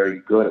because they're very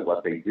good at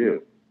what they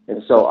do.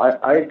 And so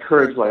I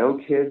encourage my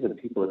own kids and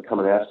people that come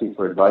and ask me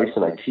for advice,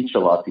 and I teach a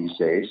lot these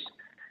days.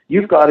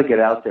 You've got to get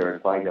out there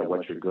and find out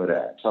what you're good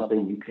at,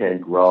 something you can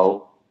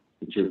grow,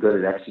 that you're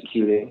good at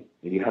executing,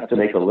 and you have to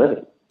make a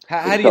living.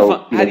 How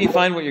do you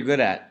find what you're good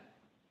at?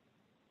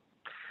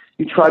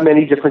 You try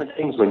many different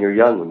things when you're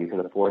young, when you can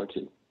afford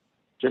to.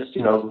 Just,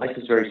 life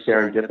is very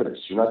serendipitous.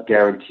 You're not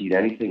guaranteed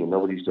anything, and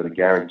nobody's going to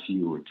guarantee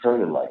you a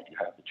return in life. You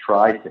have to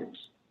try things.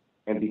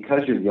 And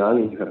because you're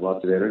young and you have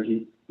lots of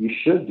energy, you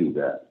should do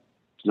that.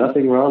 There's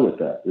nothing wrong with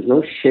that. There's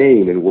no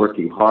shame in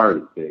working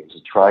hard at things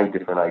and trying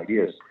different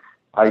ideas.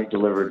 I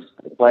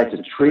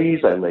planted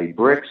trees, I laid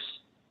bricks,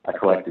 I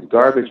collected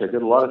garbage, I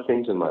did a lot of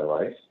things in my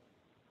life,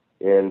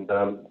 and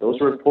those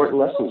were important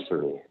lessons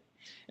for me.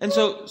 And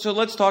so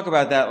let's talk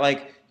about that.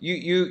 Like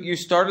you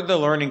started the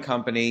learning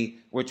company,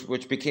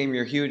 which became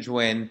your huge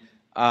win.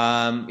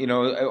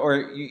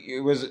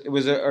 It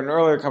was an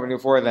earlier company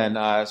before then,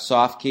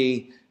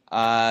 SoftKey,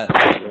 and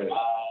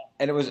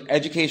it was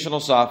educational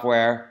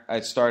software.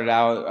 It started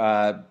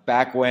out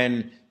back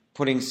when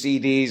putting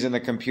CDs in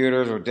the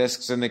computers or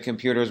discs in the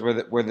computers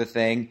were the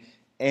thing.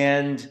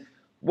 And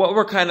what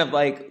were kind of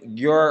like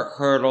your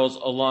hurdles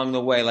along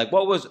the way? Like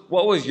what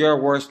was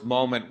your worst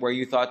moment where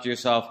you thought to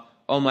yourself,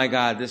 oh my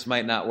God, this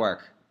might not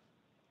work?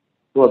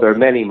 Well, there are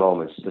many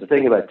moments. The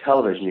thing about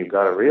television you've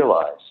got to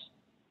realize,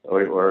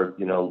 or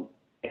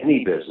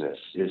any business,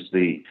 is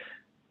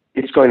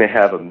it's going to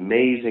have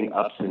amazing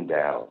ups and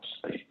downs,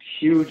 a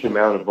huge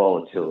amount of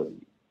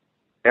volatility.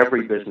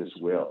 Every business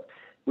will.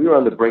 We were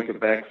on the brink of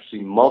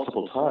bankruptcy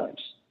multiple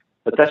times,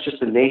 but that's just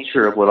the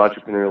nature of what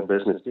entrepreneurial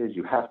business is.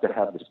 You have to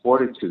have the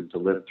fortitude to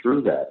live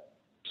through that.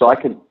 So I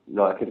can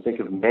think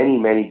of many,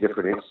 many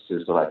different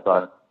instances when I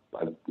thought,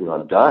 I'm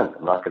done.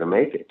 I'm not going to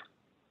make it.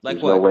 Like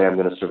There's what? no way I'm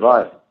going to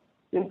survive.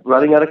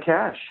 Running out of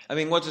cash. I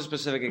mean, what's a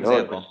specific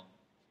example?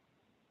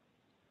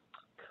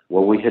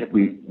 Well, we had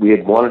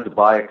wanted to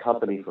buy a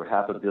company for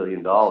 $500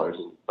 million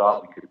and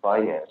thought we could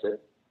finance it.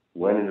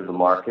 Went into the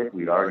market.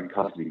 We'd already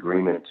come to the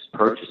agreement to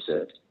purchase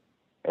it.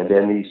 And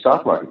then the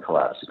stock market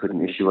collapsed. We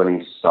couldn't issue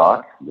any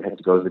stock. We had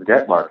to go to the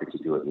debt market to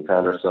do it. We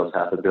found ourselves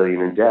 $500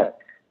 million in debt.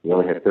 We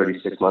only had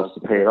 36 months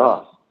to pay it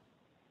off.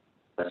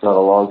 That's not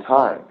a long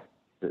time.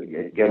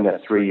 Again,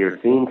 that 3-year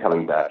theme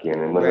coming back in.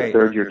 And when the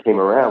third year came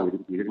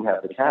around, we didn't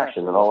have the cash.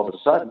 And then all of a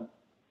sudden,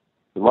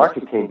 the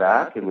market came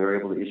back, and we were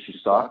able to issue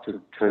stock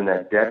to turn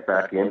that debt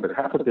back in. But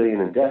 $500 million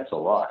in debt's a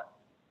lot.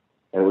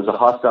 And it was a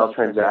hostile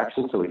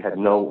transaction, so we had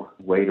no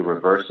way to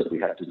reverse it. We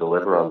had to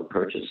deliver on the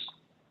purchase.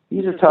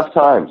 These are tough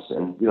times,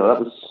 and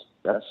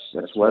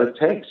that's what it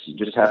takes. You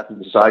just have to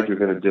decide you're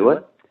going to do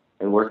it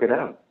and work it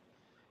out.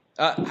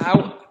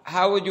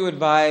 How would you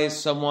advise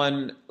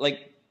someone,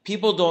 like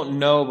people don't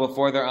know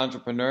before they're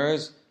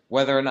entrepreneurs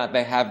whether or not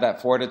they have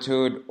that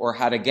fortitude or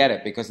how to get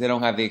it because they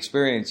don't have the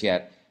experience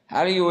yet.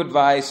 How do you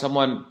advise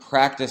someone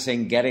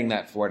practicing getting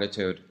that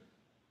fortitude?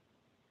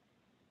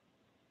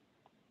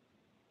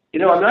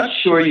 I'm not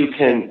sure you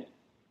can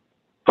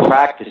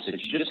practice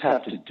it. You just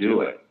have to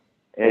do it.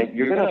 And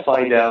you're going to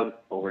find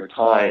out over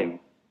time,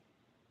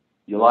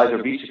 you'll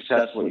either be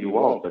successful or you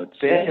won't. But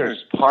failure is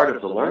part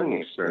of the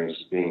learning experience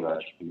of being an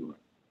entrepreneur.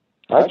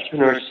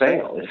 Entrepreneurs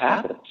fail. It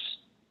happens.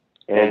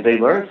 and they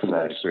learn from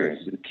that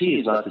experience. The key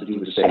is not to do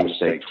the same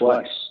mistake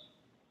twice.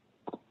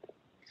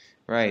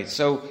 Right.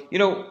 So,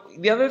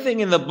 the other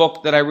thing in the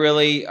book that I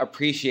really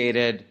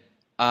appreciated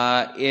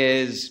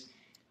is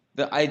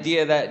the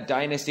idea that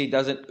dynasty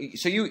doesn't.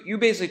 So you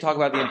basically talk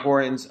about the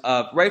importance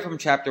of, right from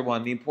chapter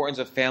 1, the importance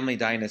of family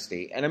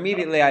dynasty. And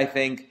immediately I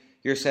think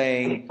you're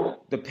saying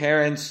the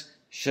parents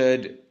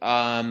should,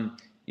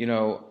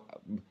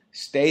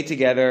 stay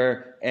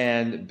together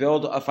and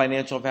build a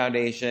financial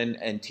foundation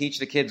and teach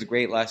the kids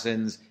great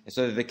lessons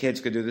so that the kids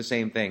could do the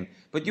same thing.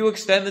 But you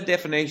extend the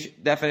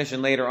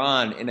definition later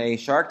on in a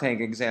Shark Tank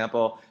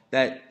example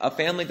that a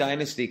family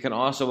dynasty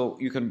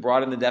you can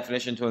broaden the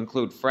definition to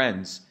include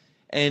friends.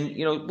 And,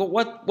 but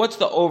what's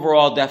the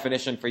overall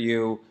definition for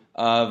you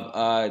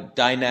of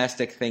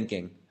dynastic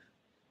thinking?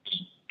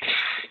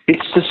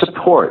 It's the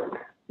support.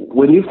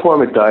 When you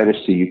form a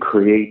dynasty, you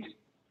create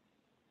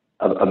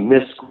a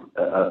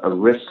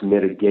risk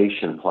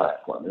mitigation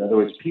platform. In other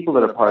words, people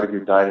that are part of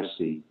your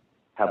dynasty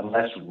have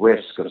less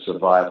risk of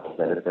survival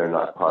than if they're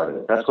not part of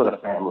it. That's what a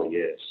family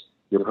is.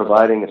 You're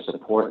providing a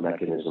support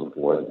mechanism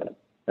for them.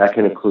 That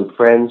can include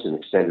friends and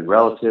extended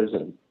relatives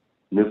and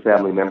new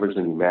family members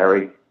when you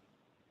marry.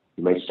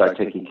 You may start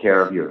taking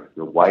care of your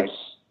wife's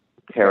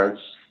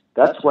parents.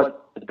 That's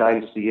what a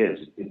dynasty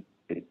is.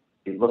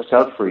 It looks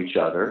out for each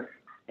other,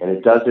 and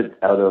it does it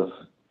out of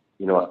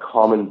a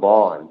common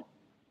bond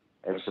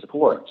and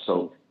support.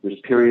 So there's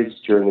periods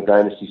during the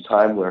dynasty's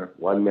time where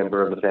one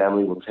member of the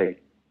family will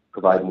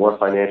provide more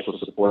financial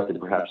support than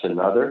perhaps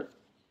another.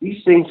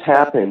 These things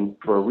happen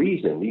for a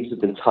reason. These have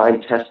been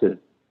time-tested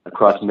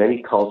across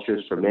many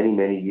cultures for many,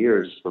 many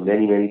years for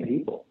many, many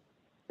people.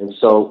 And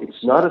so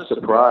it's not a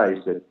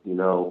surprise that,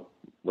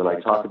 when I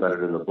talk about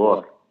it in the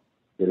book,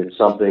 that it's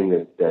something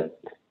that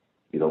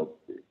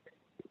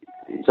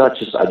it's not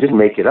just, I didn't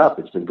make it up.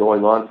 It's been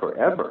going on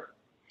forever.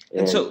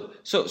 And so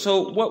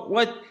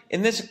what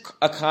in this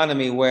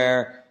economy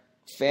where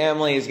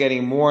family is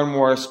getting more and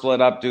more split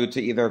up due to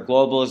either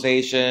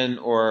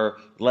globalization or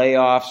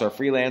layoffs or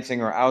freelancing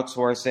or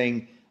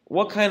outsourcing,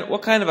 what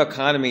kind of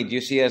economy do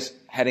you see us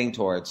heading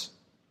towards?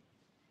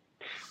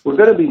 We're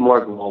going to be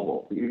more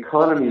global. The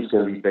economy is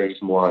going to be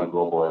based more on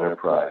global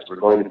enterprise. We're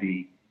going to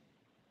be,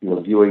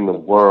 viewing the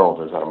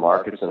world as our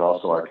markets and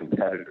also our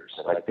competitors.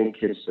 And I think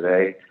kids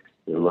today,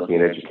 they're looking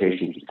at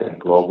education to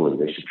think globally.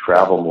 They should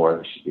travel more.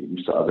 They should get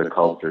used to other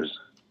cultures.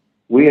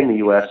 We in the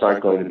U.S.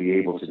 aren't going to be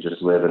able to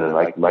just live in a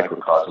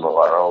microcosm of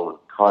our own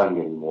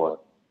economy anymore.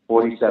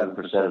 47%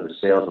 of the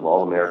sales of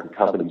all American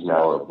companies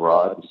now are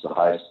abroad. It's the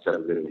highest it's ever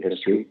been in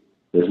history.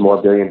 There's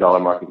more billion-dollar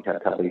market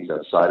cap companies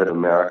outside of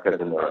America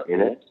than there are in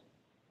it.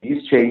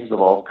 These changes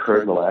have all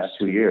occurred in the last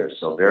 2 years,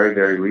 so very,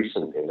 very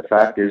recent. And the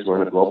fact is, we're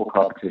in a global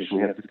competition.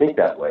 We have to think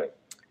that way.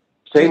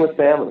 Same with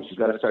families. You've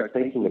got to start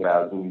thinking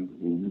about it when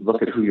you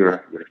look at who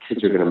your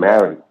kids are going to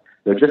marry.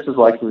 They're just as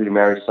likely to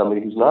marry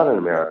somebody who's not an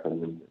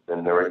American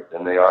than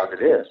they are if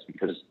it is,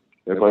 because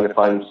they're going to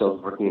find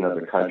themselves working in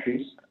other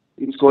countries.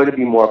 It's going to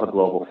be more of a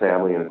global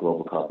family and a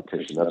global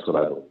competition. That's what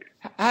I believe.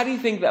 How do you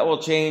think that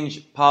will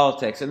change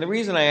politics? And the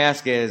reason I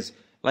ask is,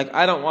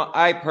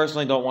 I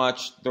personally don't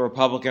watch the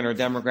Republican or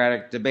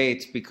Democratic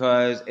debates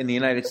because in the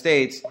United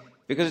States,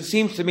 because it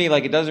seems to me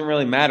like it doesn't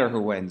really matter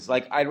who wins.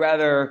 I'd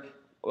rather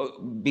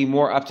be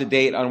more up to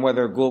date on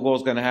whether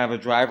Google's going to have a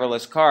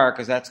driverless car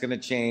because that's going to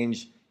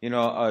change, a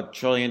 $1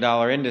 trillion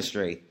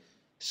industry.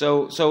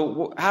 So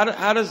how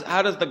does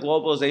the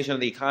globalization of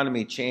the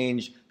economy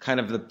change kind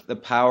of the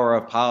power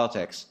of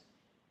politics?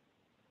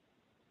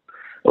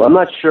 Well, I'm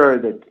not sure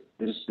that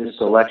this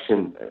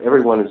election,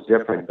 everyone is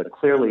different, but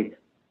clearly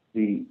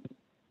the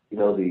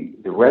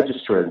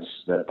registrants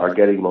that are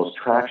getting most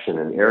traction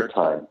and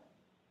airtime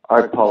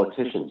aren't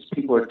politicians.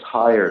 People are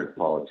tired of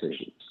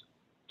politicians.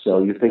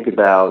 So you think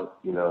about,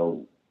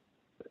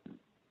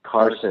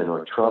 Carson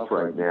or Trump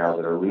right now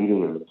that are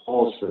leading in the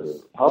polls for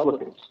the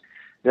Republicans.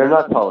 They're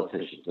not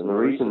politicians. And the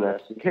reason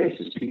that's the case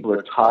is people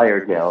are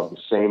tired now of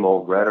the same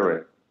old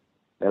rhetoric.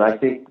 And I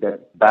think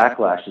that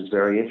backlash is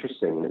very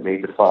interesting, and it may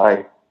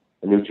define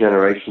a new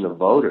generation of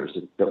voters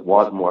that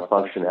want more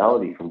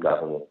functionality from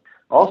government.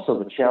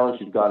 Also, the challenge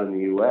you've got in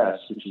the U.S.,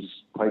 which is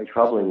quite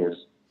troubling, is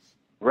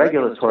the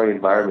regulatory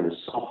environment is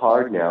so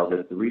hard now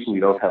that the reason we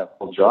don't have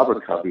full job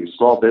recovery is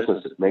small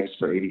business that makes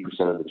for 80%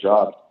 of the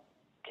jobs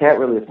can't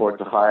really afford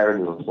to hire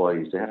new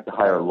employees. They have to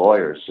hire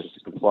lawyers just to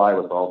comply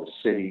with all the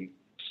city,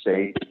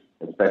 state,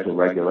 and federal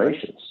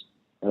regulations.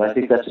 And I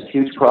think that's a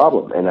huge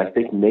problem. And I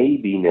think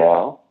maybe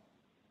now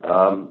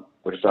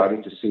we're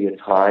starting to see a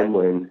time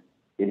when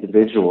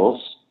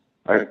individuals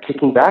are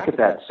kicking back at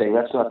that, saying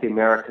that's not the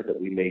America that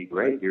we made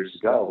great years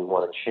ago. We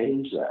want to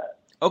change that.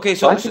 Okay,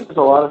 so I think there's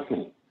a lot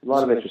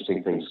of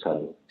interesting things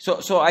coming.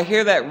 So I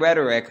hear that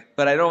rhetoric,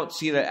 but I don't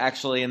see that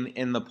actually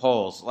in the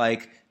polls.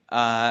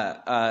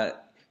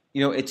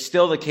 It's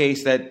still the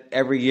case that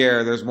every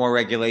year there's more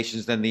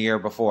regulations than the year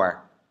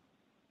before.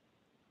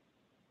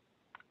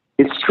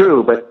 It's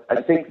true, but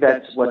I think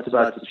that's what's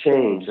about to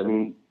change. I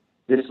mean,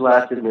 this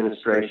last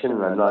administration,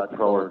 and I'm not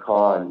pro or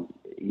con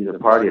either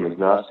party, I'm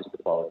agnostic to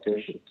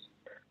politicians,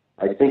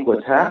 I think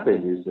what's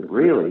happened is that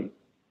really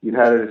you've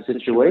had a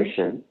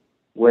situation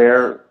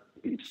where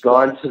it's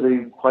gone to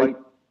the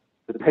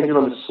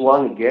pendulum has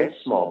swung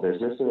against small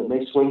business, and it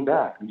may swing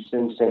back. These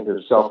things tend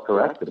to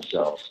self-correct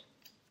themselves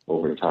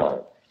over time.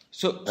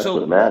 That's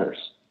what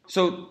matters.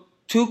 So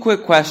 2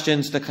 quick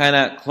questions to kind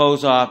of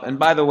close off. And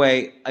by the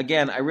way,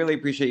 again, I really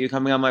appreciate you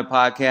coming on my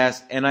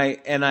podcast, and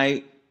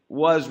I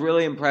was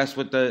really impressed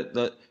with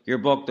your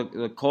book,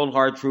 the Cold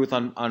Hard Truth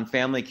on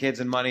Family, Kids,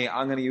 and Money.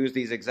 I'm going to use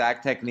these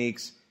exact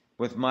techniques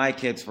with my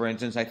kids, for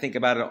instance. I think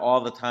about it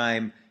all the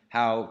time,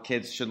 how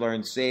kids should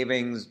learn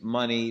savings,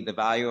 money, the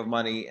value of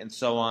money, and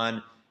so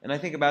on. And I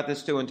think about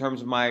this too in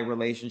terms of my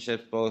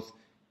relationships, both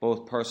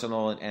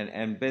personal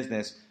and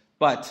business.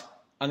 But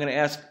I'm going to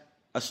ask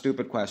a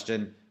stupid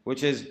question,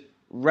 which is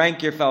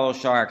rank your fellow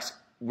sharks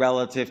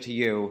relative to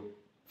you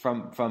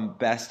from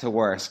best to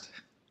worst.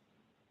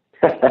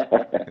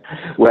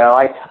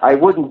 Well, I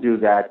wouldn't do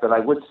that, but I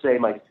would say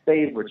my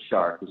favorite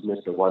shark is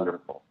Mr.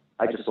 Wonderful.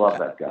 I just love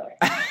that guy.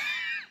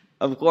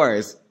 Of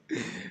course.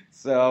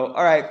 So,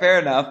 all right, fair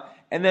enough.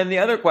 And then the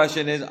other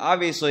question is,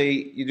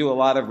 obviously, you do a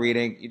lot of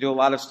reading, you do a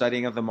lot of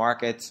studying of the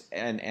markets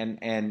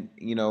and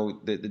you know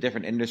the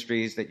different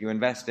industries that you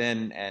invest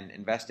in and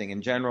investing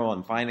in general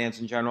and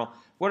finance in general.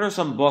 What are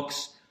some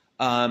books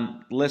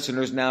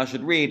listeners now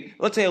should read?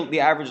 Let's say the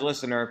average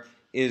listener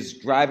is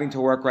driving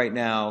to work right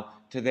now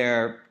to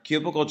their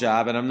cubicle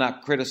job, and I'm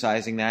not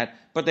criticizing that,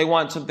 but they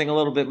want something a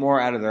little bit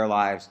more out of their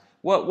lives.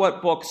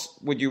 What books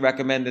would you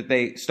recommend that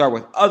they start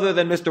with, other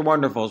than Mr.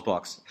 Wonderful's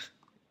books?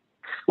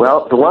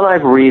 Well, the one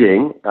I'm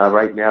reading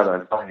right now that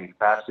I'm finding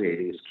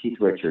fascinating is Keith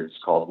Richards,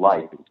 called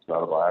Life. It's an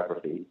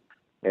autobiography.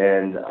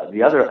 And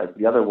the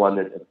other one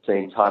that at the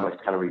same time I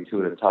kind of read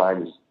 2 at a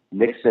time is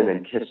Nixon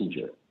and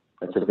Kissinger.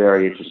 That's a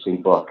very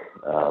interesting book.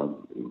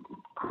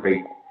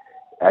 Great,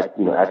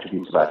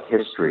 attributes about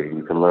history, and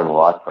you can learn a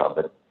lot from.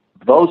 But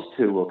those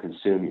 2 will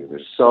consume you. They're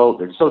so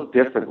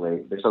different,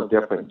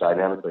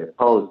 dynamically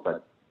opposed,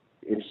 but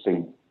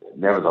interesting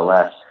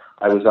nevertheless.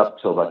 I was up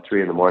till about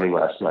 3 a.m.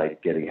 last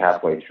night, getting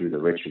halfway through the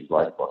Richards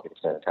Life book. It's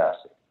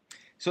fantastic.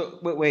 So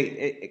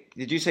wait,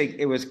 did you say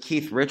it was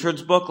Keith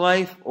Richards' book,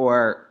 Life,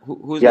 or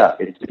who's? Yeah,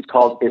 it's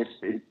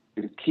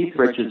Keith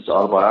Richards'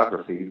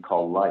 autobiography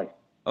called Life.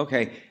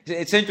 Okay,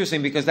 it's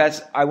interesting because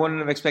I wouldn't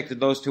have expected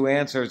those 2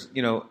 answers.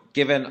 You know,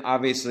 given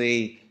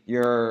obviously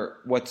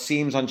what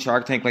seems on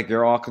Shark Tank like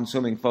you're all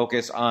consuming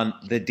focus on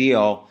the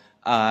deal.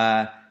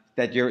 That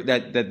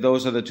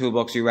those are the 2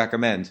 books you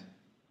recommend.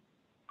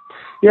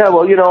 Yeah,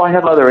 well, I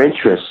have other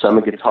interests. I'm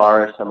a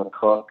guitarist. I'm a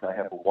cook. I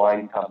have a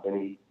wine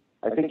company.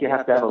 I think you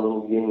have to have a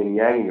little yin and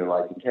yang in your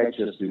life. You can't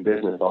just do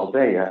business all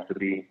day. You have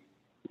to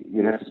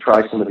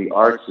try some of the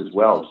arts as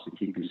well, just to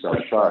keep yourself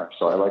sharp.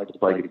 So I like to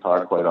play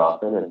guitar quite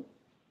often, and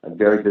I'm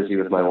very busy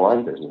with my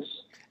wine business.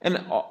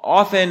 And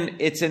often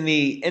it's in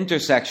the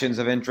intersections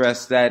of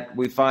interests that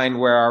we find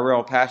where our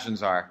real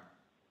passions are.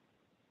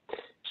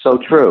 So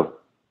true.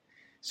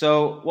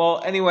 So,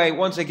 well, anyway,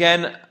 once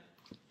again,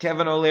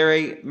 Kevin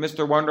O'Leary,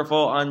 Mr. Wonderful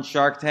on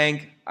Shark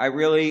Tank. I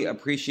really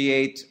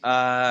appreciate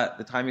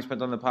the time you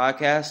spent on the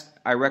podcast.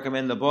 I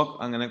recommend the book.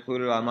 I'm going to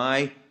include it on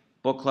my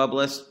book club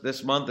list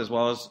this month, as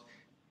well as,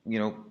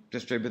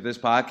 distribute this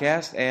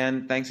podcast.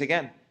 And thanks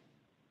again.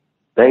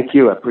 Thank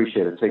you. I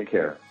appreciate it. Take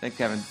care. Thanks,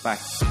 Kevin. Bye.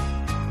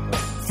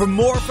 For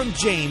more from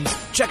James,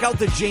 check out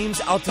the James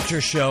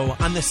Altucher Show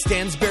on the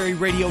Stansberry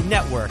Radio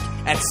Network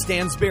at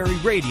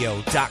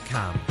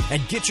stansberryradio.com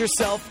and get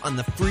yourself on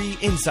the free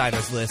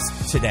insiders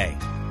list today.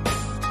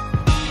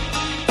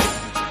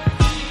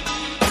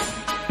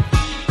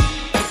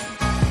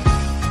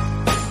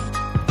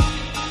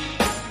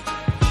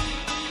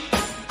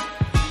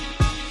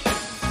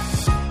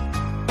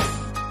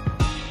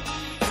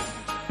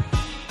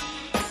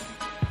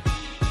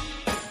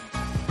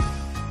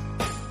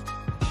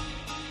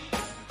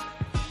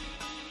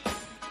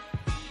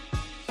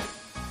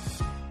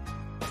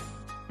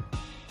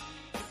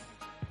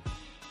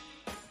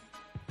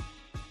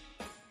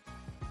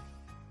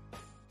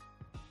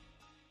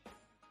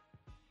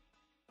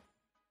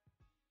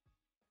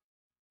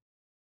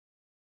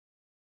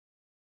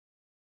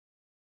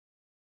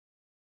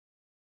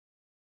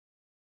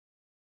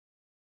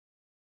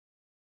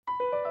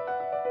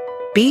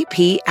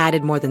 BP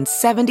added more than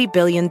 $70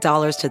 billion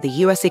to the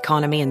U.S.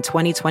 economy in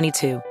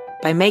 2022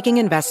 by making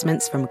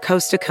investments from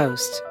coast to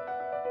coast.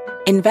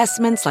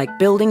 Investments like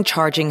building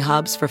charging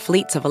hubs for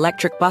fleets of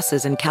electric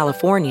buses in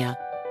California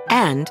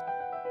and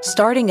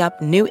starting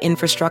up new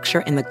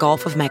infrastructure in the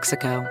Gulf of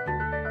Mexico.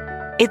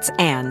 It's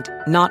and,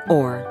 not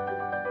or.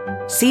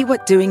 See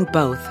what doing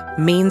both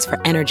means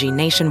for energy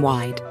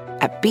nationwide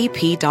at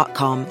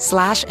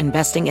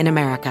bp.com/investing in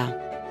America.